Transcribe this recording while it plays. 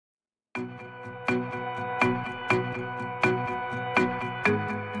Good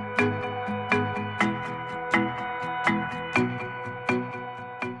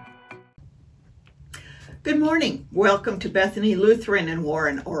morning. Welcome to Bethany Lutheran in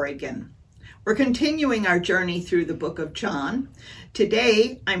Warren, Oregon. We're continuing our journey through the book of John.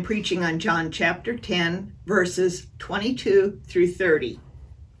 Today, I'm preaching on John chapter 10, verses 22 through 30.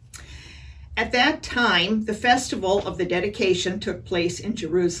 At that time, the festival of the dedication took place in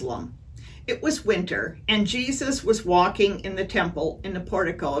Jerusalem. It was winter, and Jesus was walking in the temple in the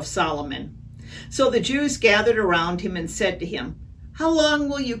portico of Solomon. So the Jews gathered around him and said to him, "How long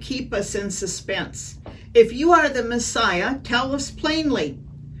will you keep us in suspense? If you are the Messiah, tell us plainly."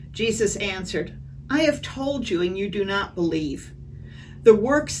 Jesus answered, "I have told you, and you do not believe. The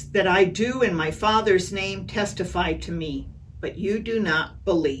works that I do in my Father's name testify to me, but you do not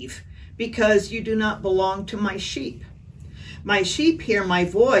believe, because you do not belong to my sheep. My sheep hear my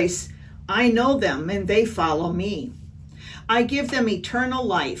voice. I know them, and they follow me. I give them eternal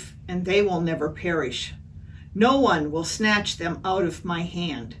life, and they will never perish. No one will snatch them out of my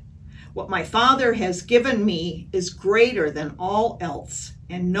hand. What my Father has given me is greater than all else,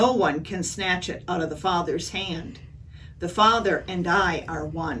 and no one can snatch it out of the Father's hand. The Father and I are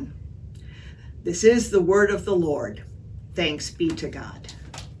one." This is the word of the Lord. Thanks be to God.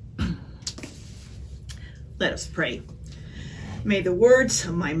 Let us pray. May the words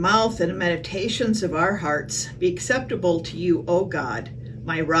of my mouth and the meditations of our hearts be acceptable to you, O God,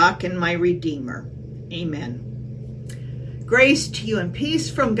 my rock and my redeemer. Amen. Grace to you and peace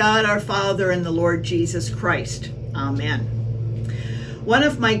from God our Father and the Lord Jesus Christ. Amen. One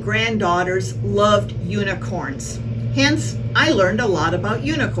of my granddaughters loved unicorns. Hence, I learned a lot about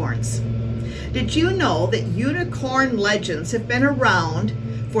unicorns. Did you know that unicorn legends have been around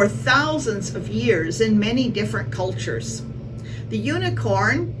for thousands of years in many different cultures? The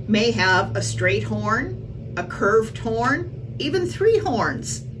unicorn may have a straight horn, a curved horn, even 3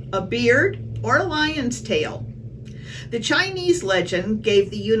 horns, a beard, or a lion's tail. The Chinese legend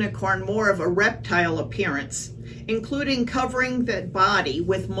gave the unicorn more of a reptile appearance, including covering the body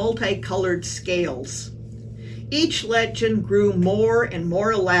with multicolored scales. Each legend grew more and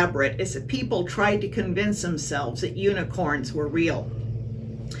more elaborate as the people tried to convince themselves that unicorns were real.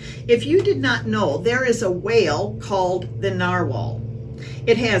 If you did not know, there is a whale called the narwhal.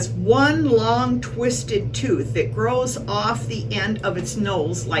 It has one long twisted tooth that grows off the end of its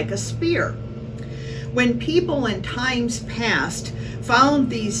nose like a spear. When people in times past found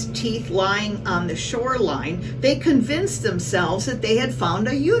these teeth lying on the shoreline, they convinced themselves that they had found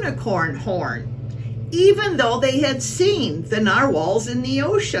a unicorn horn, even though they had seen the narwhals in the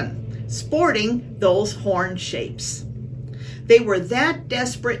ocean, sporting those horn shapes. They were that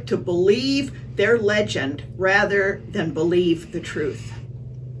desperate to believe their legend rather than believe the truth.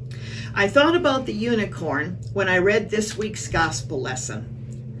 I thought about the unicorn when I read this week's gospel lesson.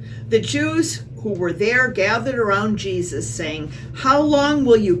 The Jews who were there gathered around Jesus saying, "How long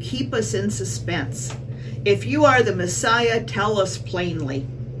will you keep us in suspense? If you are the Messiah, tell us plainly."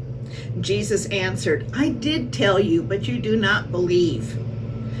 Jesus answered, "I did tell you, but you do not believe."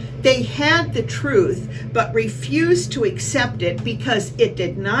 They had the truth, but refused to accept it because it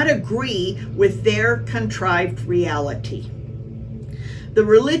did not agree with their contrived reality. The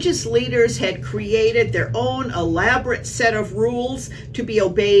religious leaders had created their own elaborate set of rules to be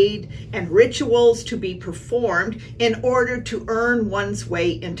obeyed and rituals to be performed in order to earn one's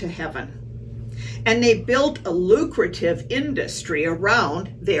way into heaven. And they built a lucrative industry around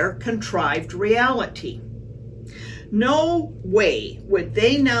their contrived reality. No way would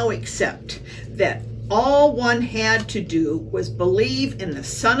they now accept that all one had to do was believe in the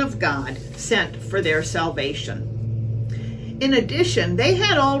Son of God sent for their salvation. In addition, they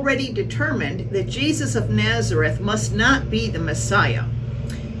had already determined that Jesus of Nazareth must not be the Messiah.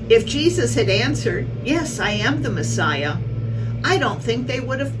 If Jesus had answered, "Yes, I am the Messiah," I don't think they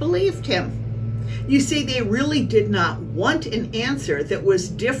would have believed him. You see, they really did not want an answer that was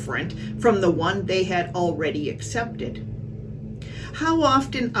different from the one they had already accepted. How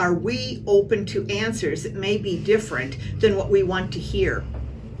often are we open to answers that may be different than what we want to hear?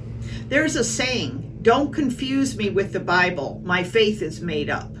 There's a saying, "Don't confuse me with the Bible. My faith is made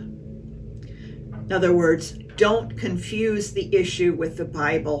up." In other words, don't confuse the issue with the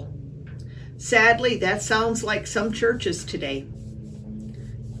Bible. Sadly, that sounds like some churches today.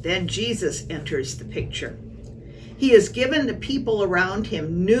 Then Jesus enters the picture. He has given the people around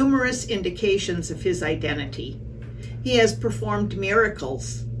him numerous indications of his identity. He has performed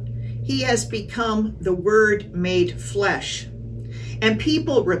miracles. He has become the Word made flesh. And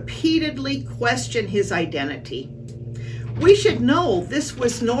people repeatedly question his identity. We should know this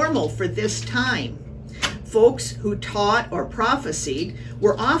was normal for this time. Folks who taught or prophesied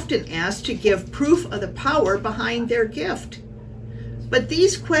were often asked to give proof of the power behind their gift. But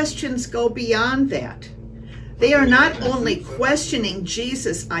these questions go beyond that. They are not only questioning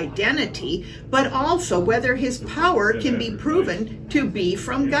Jesus' identity, but also whether his power can be proven to be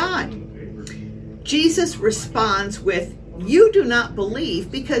from God. Jesus responds with, "You do not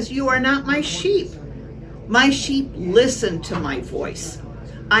believe because you are not my sheep. My sheep listen to my voice.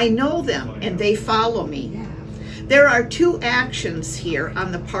 I know them and they follow me." There are two actions here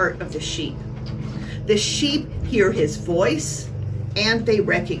on the part of the sheep. The sheep hear his voice and they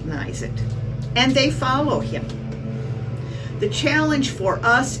recognize it, and they follow him. The challenge for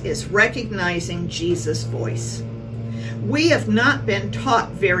us is recognizing Jesus' voice. We have not been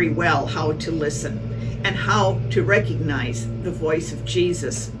taught very well how to listen and how to recognize the voice of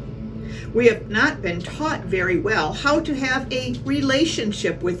Jesus. We have not been taught very well how to have a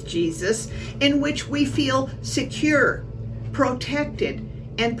relationship with Jesus in which we feel secure, protected,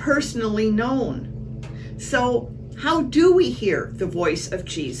 and personally known. So, how do we hear the voice of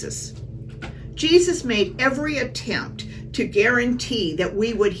Jesus? Jesus made every attempt to guarantee that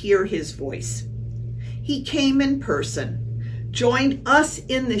we would hear his voice. He came in person, joined us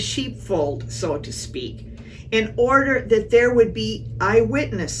in the sheepfold, so to speak, in order that there would be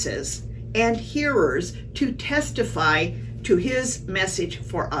eyewitnesses and hearers to testify to his message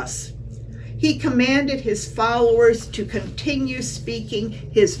for us. He commanded his followers to continue speaking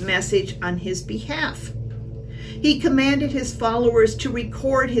his message on his behalf. He commanded his followers to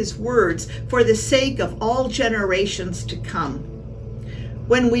record his words for the sake of all generations to come.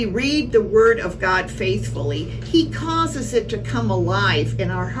 When we read the word of God faithfully, he causes it to come alive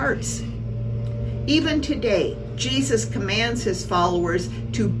in our hearts. Even today, Jesus commands his followers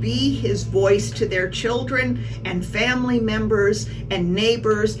to be his voice to their children and family members and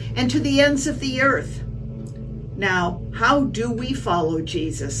neighbors and to the ends of the earth. Now, how do we follow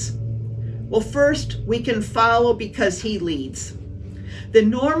Jesus? Well, first, we can follow because he leads. The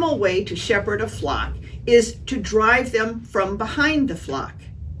normal way to shepherd a flock is to drive them from behind the flock.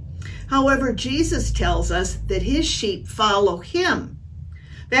 However, Jesus tells us that his sheep follow him.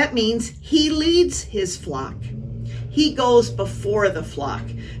 That means he leads his flock. He goes before the flock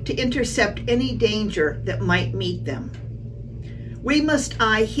to intercept any danger that might meet them. We must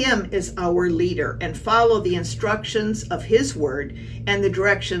eye him as our leader and follow the instructions of his word and the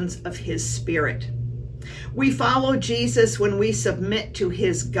directions of his spirit. We follow Jesus when we submit to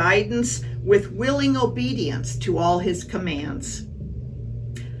his guidance with willing obedience to all his commands.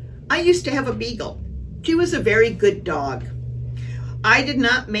 I used to have a beagle. She was a very good dog. I did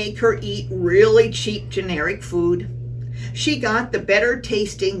not make her eat really cheap generic food. She got the better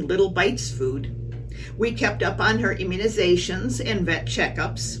tasting Little Bites food. We kept up on her immunizations and vet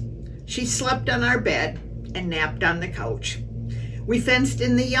checkups. She slept on our bed and napped on the couch. We fenced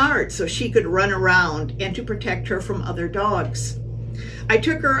in the yard so she could run around and to protect her from other dogs. I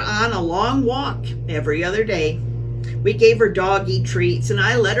took her on a long walk every other day. We gave her doggy treats and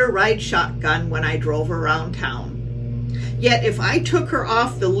I let her ride shotgun when I drove around town. Yet if I took her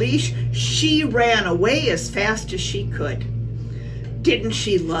off the leash, she ran away as fast as she could. Didn't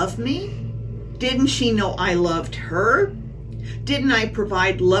she love me? Didn't she know I loved her? Didn't I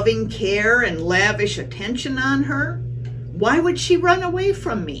provide loving care and lavish attention on her? Why would she run away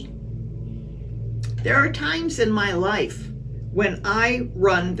from me? There are times in my life when I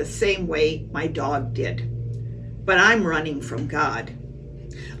run the same way my dog did, but I'm running from God.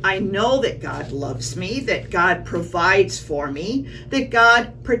 I know that God loves me, that God provides for me, that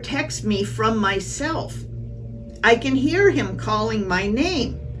God protects me from myself. I can hear him calling my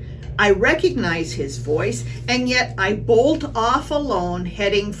name. I recognize his voice, and yet I bolt off alone,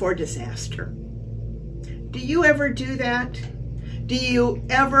 heading for disaster. Do you ever do that? Do you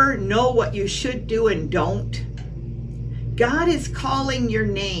ever know what you should do and don't? God is calling your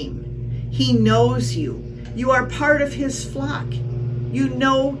name. He knows you. You are part of his flock. You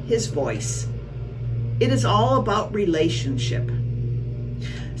know his voice. It is all about relationship.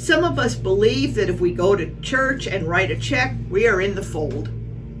 Some of us believe that if we go to church and write a check, we are in the fold.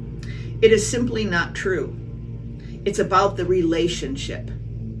 It is simply not true. It's about the relationship.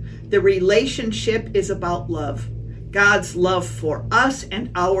 The relationship is about love. God's love for us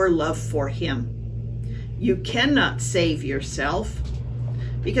and our love for him. You cannot save yourself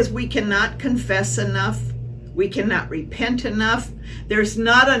because we cannot confess enough. We cannot repent enough. There's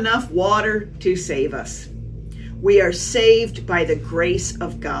not enough water to save us. We are saved by the grace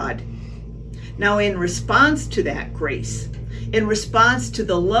of God. Now, in response to that grace, in response to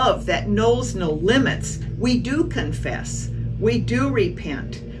the love that knows no limits, we do confess. We do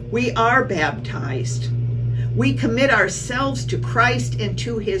repent. We are baptized. We commit ourselves to Christ and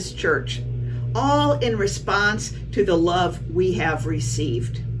to his church, all in response to the love we have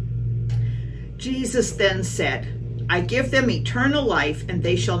received. Jesus then said, I give them eternal life, and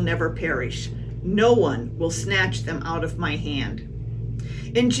they shall never perish. No one will snatch them out of my hand.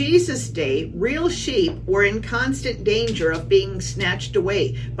 In Jesus' day, real sheep were in constant danger of being snatched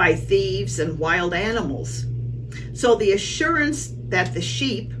away by thieves and wild animals. So the assurance that the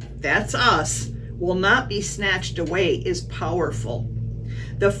sheep, that's us, will not be snatched away is powerful.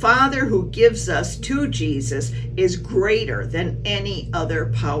 The Father who gives us to Jesus is greater than any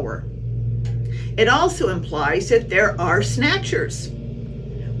other power. It also implies that there are snatchers.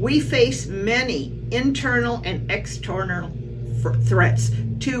 We face many internal and external threats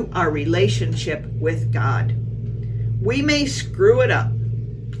to our relationship with God. We may screw it up.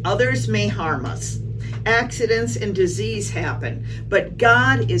 Others may harm us. Accidents and disease happen, but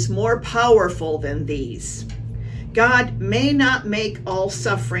God is more powerful than these. God may not make all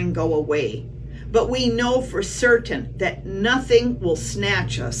suffering go away, but we know for certain that nothing will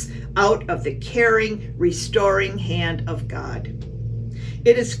snatch us out of the caring, restoring hand of God.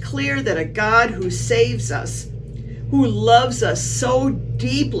 It is clear that a God who saves us, who loves us so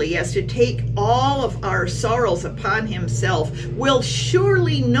deeply as to take all of our sorrows upon himself, will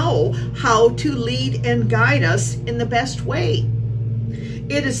surely know how to lead and guide us in the best way.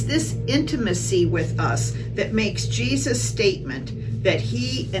 It is this intimacy with us that makes Jesus' statement that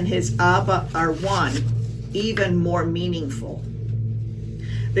he and his Abba are one even more meaningful.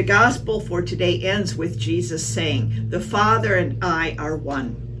 The gospel for today ends with Jesus saying, "The Father and I are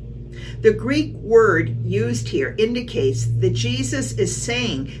one." The Greek word used here indicates that Jesus is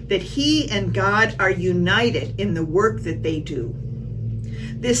saying that he and God are united in the work that they do.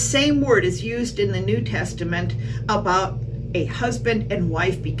 This same word is used in the New Testament about a husband and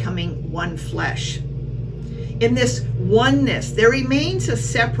wife becoming one flesh. In this oneness, there remains a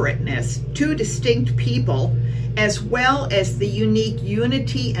separateness, two distinct people, as well as the unique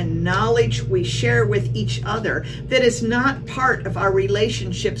unity and knowledge we share with each other that is not part of our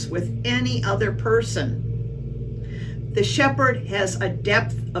relationships with any other person. The shepherd has a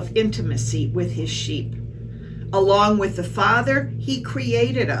depth of intimacy with his sheep. Along with the Father, he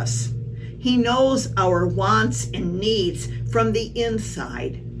created us. He knows our wants and needs from the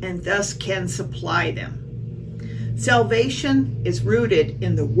inside and thus can supply them. Salvation is rooted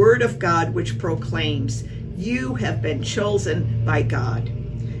in the Word of God, which proclaims, "You have been chosen by God.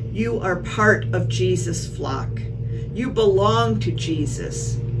 You are part of Jesus' flock. You belong to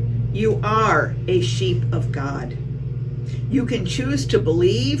Jesus. You are a sheep of God." You can choose to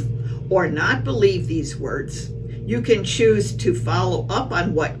believe or not believe these words. You can choose to follow up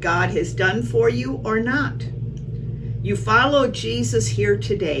on what God has done for you or not. You follow Jesus here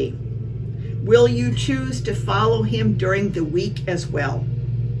today. Will you choose to follow him during the week as well?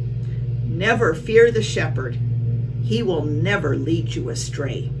 Never fear the shepherd. He will never lead you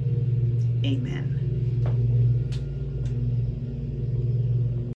astray. Amen.